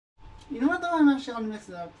You know what though? I'm actually gonna mix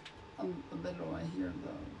it up a little right here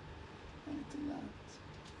though. I do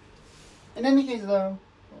that. In any case though.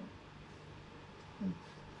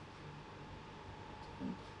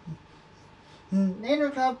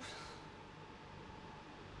 Nader cup.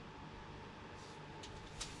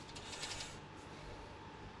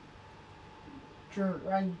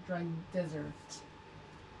 Dry desert.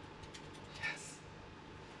 Yes.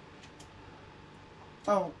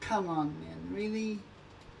 Oh, come on, man. Really?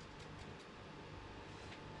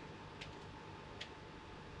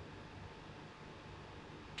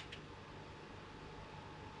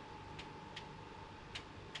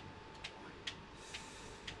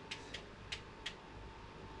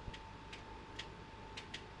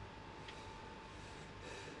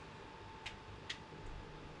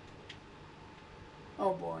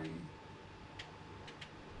 Oh boy.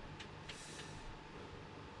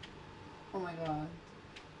 Oh my god.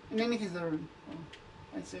 In any case, oh,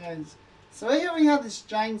 I see guys. So right here we have this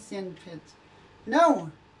giant sand pit.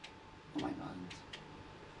 No! Oh my god.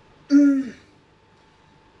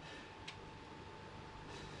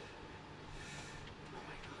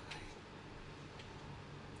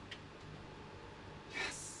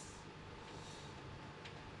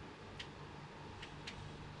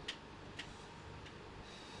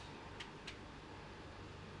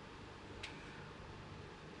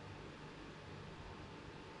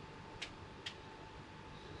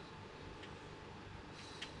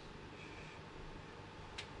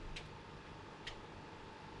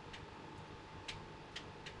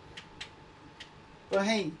 But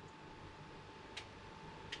hey,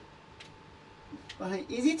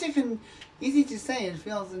 easy to say. It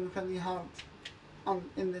feels incredibly hot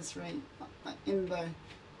in this rate in the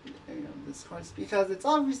area of this course because it's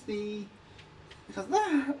obviously because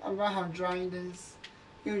about how dry it is.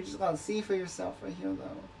 You just gotta see for yourself right here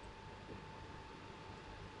though.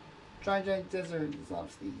 Dry desert is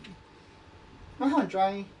obviously about how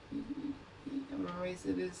dry of a race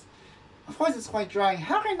it is. Of course, it's quite dry.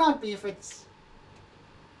 How can it not be if it's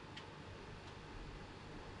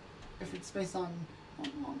based on what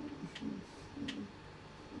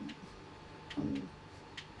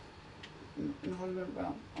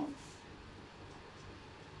about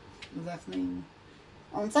exactly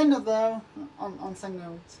on side note though on side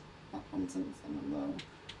note though.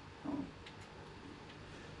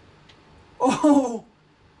 Oh,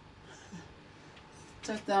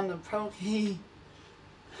 took down the pro key.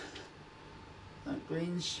 The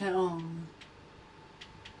green shell.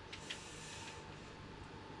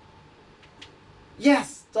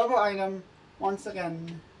 Yes! Double item once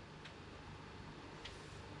again.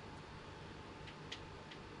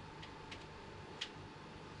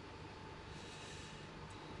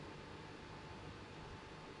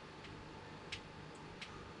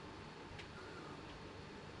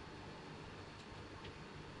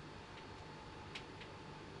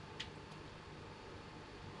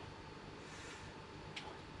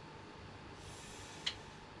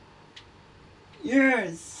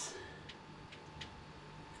 Yes!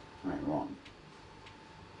 Alright, wrong.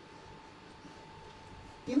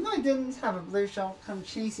 Even though I didn't have a blue shell come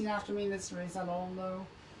chasing after me in this race at all, though,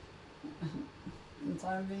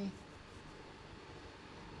 entirely,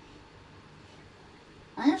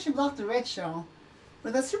 I actually blocked the red shell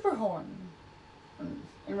with a super horn.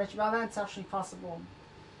 In which about that, it's actually possible.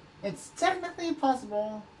 It's technically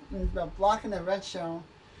possible about blocking the red shell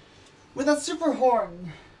with a super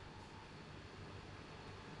horn.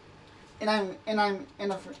 And that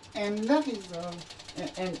is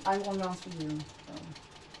and I will announce with you.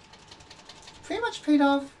 Pretty much paid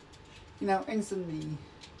off, you know, instantly.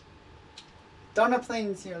 Donut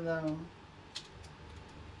planes here though.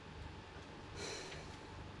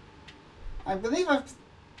 I believe I've.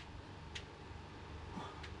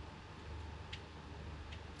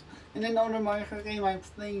 And then on my game I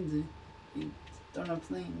played Donut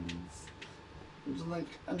planes. Would you like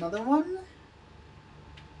another one?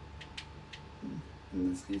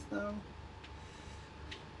 In this case though.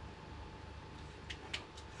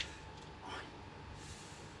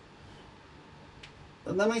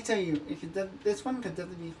 But let me tell you, if you did, this one could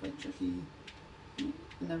definitely be quite tricky and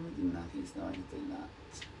everything in that case though, I can say that.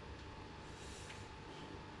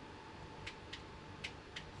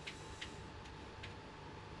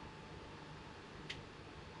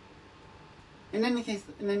 In any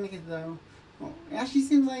case though, well, it actually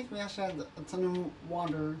seems like we actually had a ton of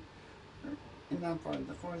water in that part of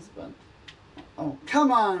the course, but oh, come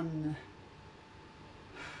on!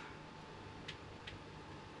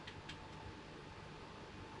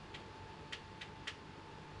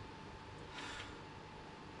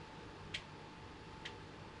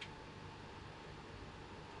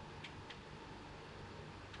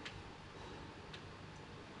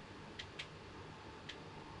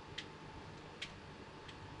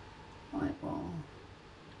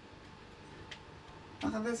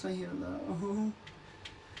 Look at this one here, though.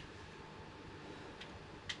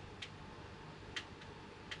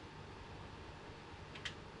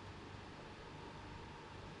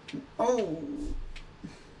 Oh.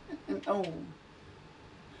 And oh.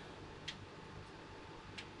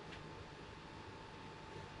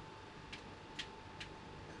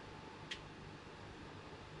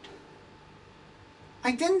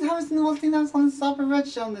 I didn't have a single thing that was going to stop a red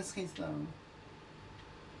shell in this case, though.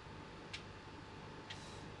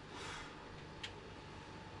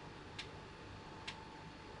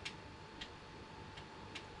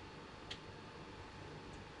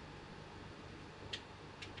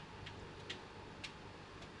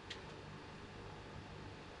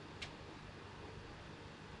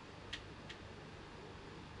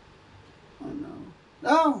 Oh no.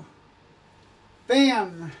 No!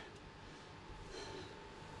 Bam!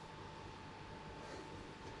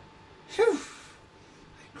 Phew!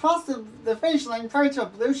 I crossed the finish line prior to a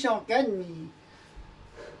blue shell getting me.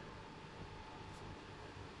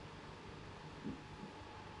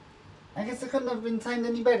 I guess it couldn't have been timed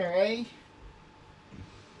any better, eh?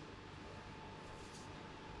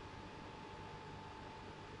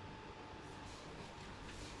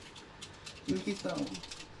 Okay, so.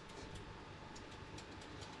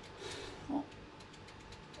 Oh.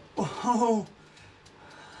 Oh.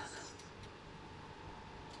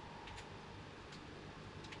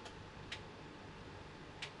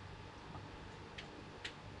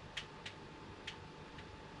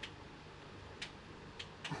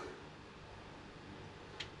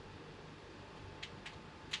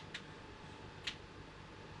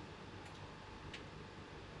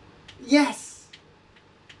 Yes!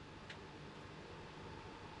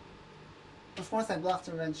 Of course I blocked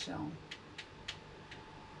the red shell.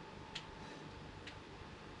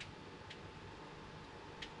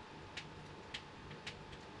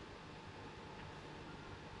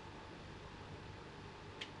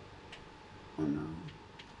 Oh no.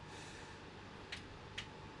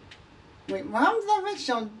 Wait, what happened to that red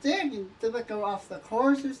shell? Did it go off the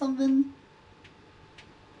course or something?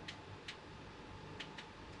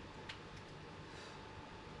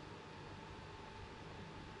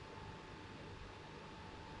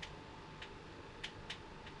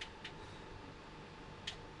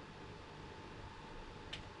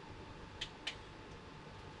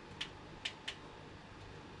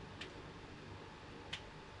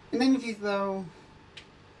 In any case, though,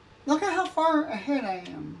 look at how far ahead I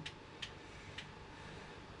am.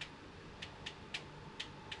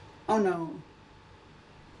 Oh no.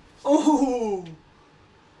 Oh!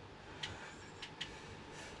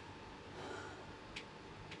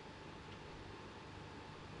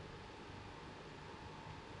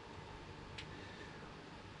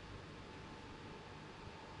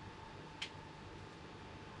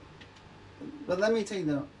 But let me tell you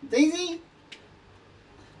though, Daisy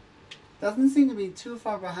doesn't seem to be too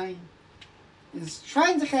far behind. Is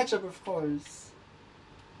trying to catch up, of course.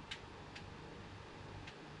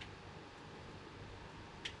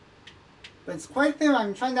 But it's quite clear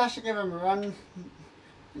I'm trying to actually give him a run.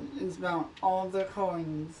 It's about all the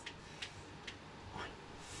coins.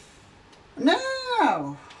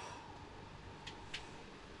 No!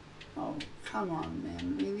 Oh, come on,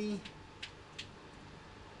 man. Really?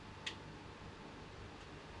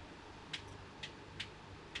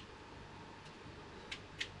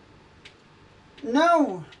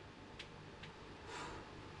 No!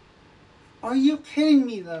 Are you kidding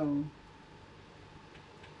me, though?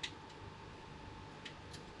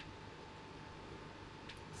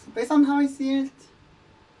 So based on how I see it,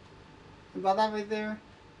 about that right there,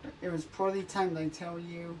 it was poorly timed, I tell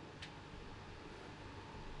you.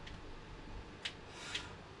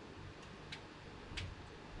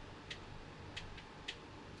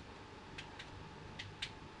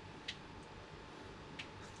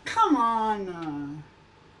 Come on!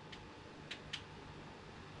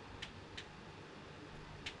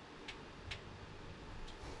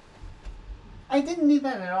 I didn't need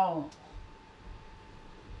that at all.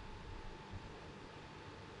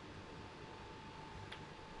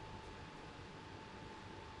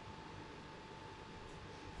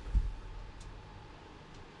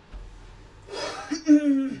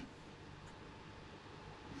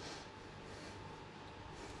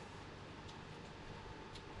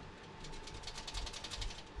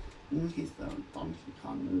 He's the Donkey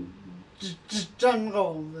Kong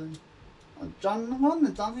jungle. The jungle, the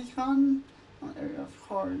Donkey Kong area, of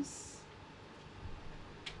course.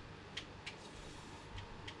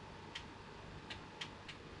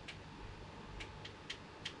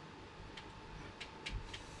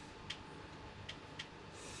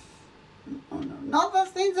 Oh no, not those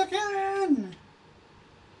things again!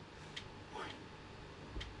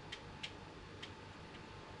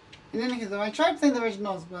 In any case, though, I tried playing the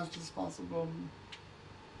original as much as possible.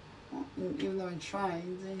 Even though I tried.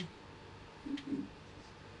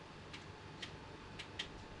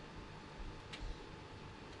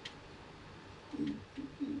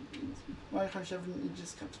 Why Kart it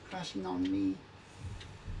just kept crashing on me.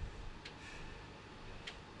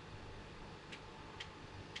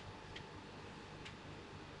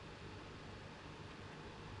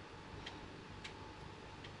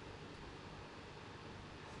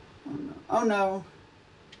 Oh no. Oh no.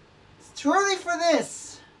 It's too early for this.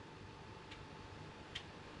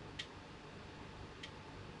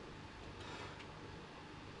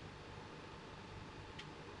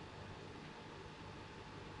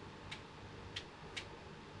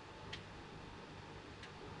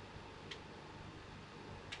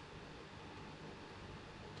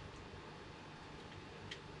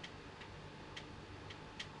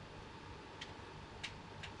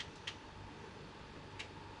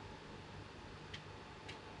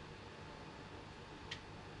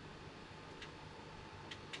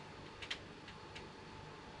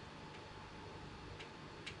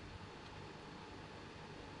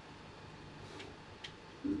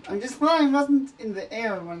 I'm just glad I wasn't in the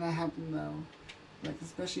air when that happened, though. Like,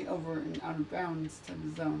 especially over an out of bounds type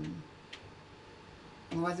of zone.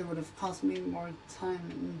 Otherwise, it would have cost me more time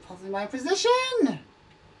in pausing my position!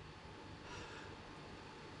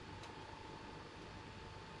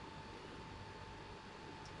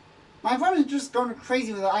 My phone is just going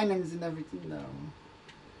crazy with the items and everything, though.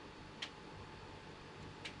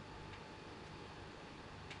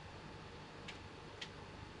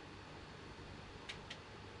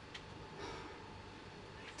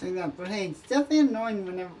 That, but hey, it's definitely annoying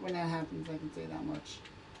when that happens. I can say that much.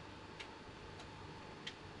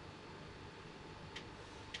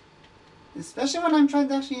 Especially when I'm trying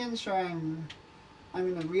to actually ensure I'm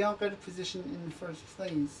in a real good position in the first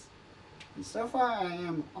place. And so far, I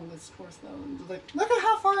am on this course though. Like, look at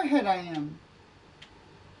how far ahead I am.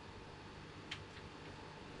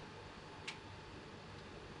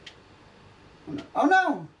 Oh no! Oh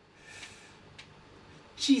no!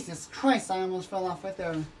 Jesus Christ, I almost fell off right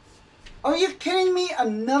there. Are you kidding me?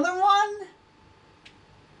 Another one?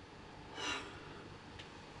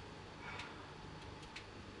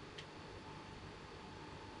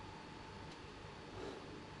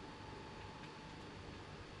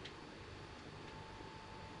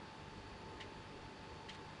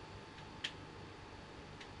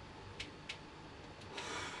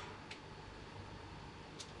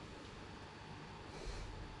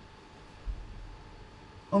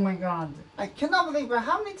 Oh my god. I cannot believe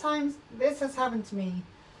how many times this has happened to me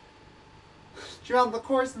throughout the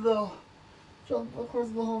course of the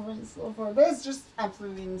whole race so far. This is just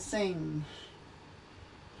absolutely insane.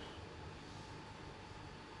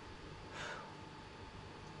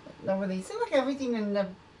 No, really, it seems like everything ended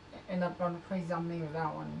up going crazy on me with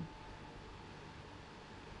that one.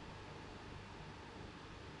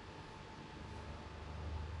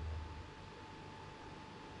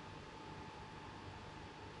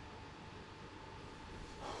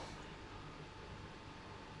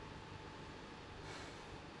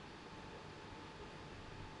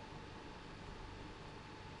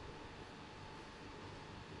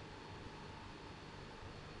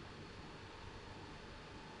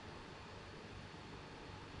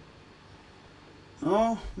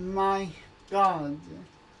 Oh my god.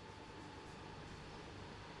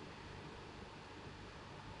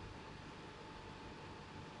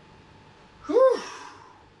 Whew.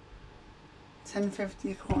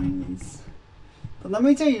 1050 coins. But let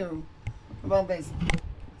me tell you about this.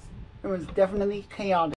 It was definitely chaotic.